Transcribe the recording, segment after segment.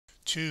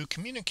To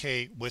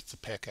communicate with the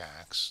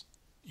Picaxe,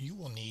 you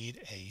will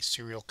need a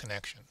serial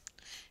connection.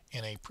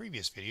 In a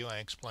previous video, I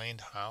explained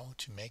how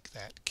to make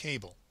that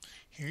cable.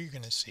 Here you're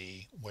going to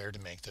see where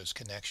to make those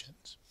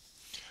connections.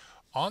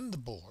 On the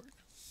board,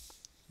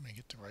 let me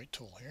get the right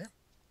tool here.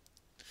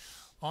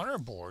 On our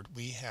board,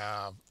 we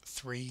have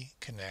three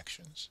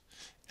connections.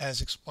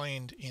 As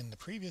explained in the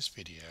previous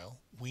video,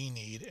 we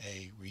need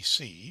a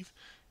receive,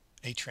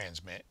 a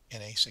transmit,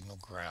 and a signal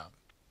ground.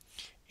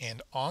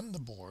 And on the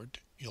board,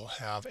 you'll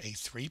have a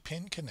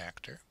 3-pin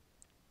connector.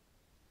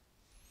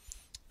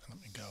 Let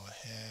me go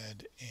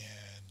ahead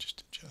and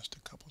just adjust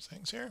a couple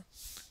things here.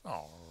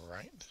 All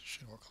right, this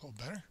should work a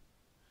little better.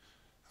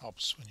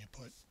 Helps when you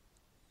put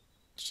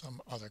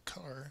some other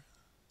color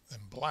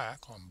than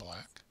black on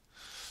black.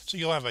 So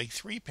you'll have a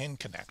 3-pin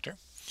connector.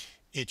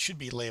 It should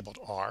be labeled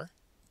R,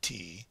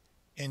 T,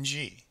 and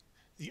G.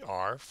 The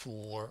R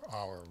for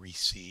our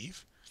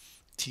receive,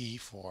 T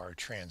for our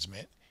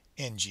transmit,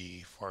 and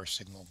G for our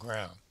signal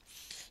ground.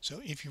 So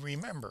if you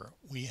remember,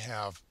 we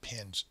have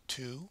pins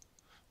 2,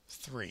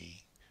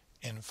 3,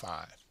 and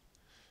 5.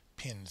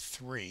 Pin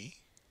 3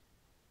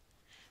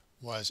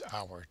 was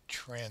our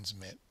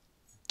transmit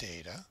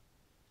data.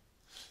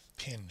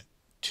 Pin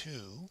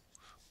 2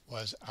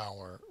 was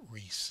our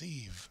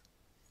receive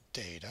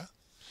data.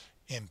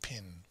 And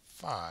pin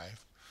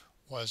 5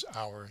 was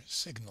our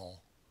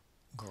signal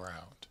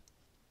ground.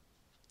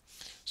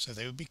 So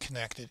they would be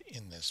connected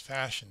in this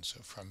fashion.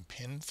 So from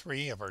pin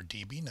 3 of our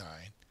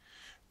DB9,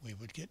 we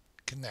would get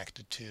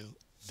connected to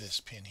this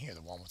pin here,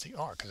 the one with the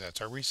R, because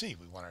that's our receive.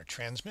 We want our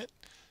transmit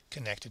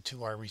connected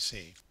to our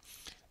receive.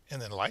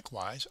 And then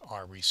likewise,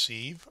 our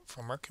receive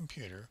from our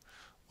computer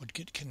would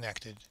get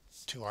connected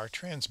to our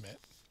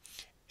transmit.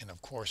 And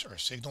of course, our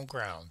signal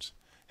grounds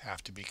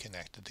have to be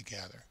connected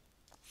together.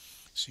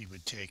 So you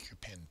would take your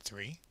pin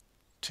 3,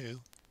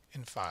 2,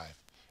 and 5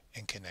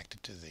 and connect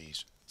it to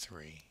these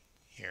three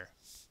here.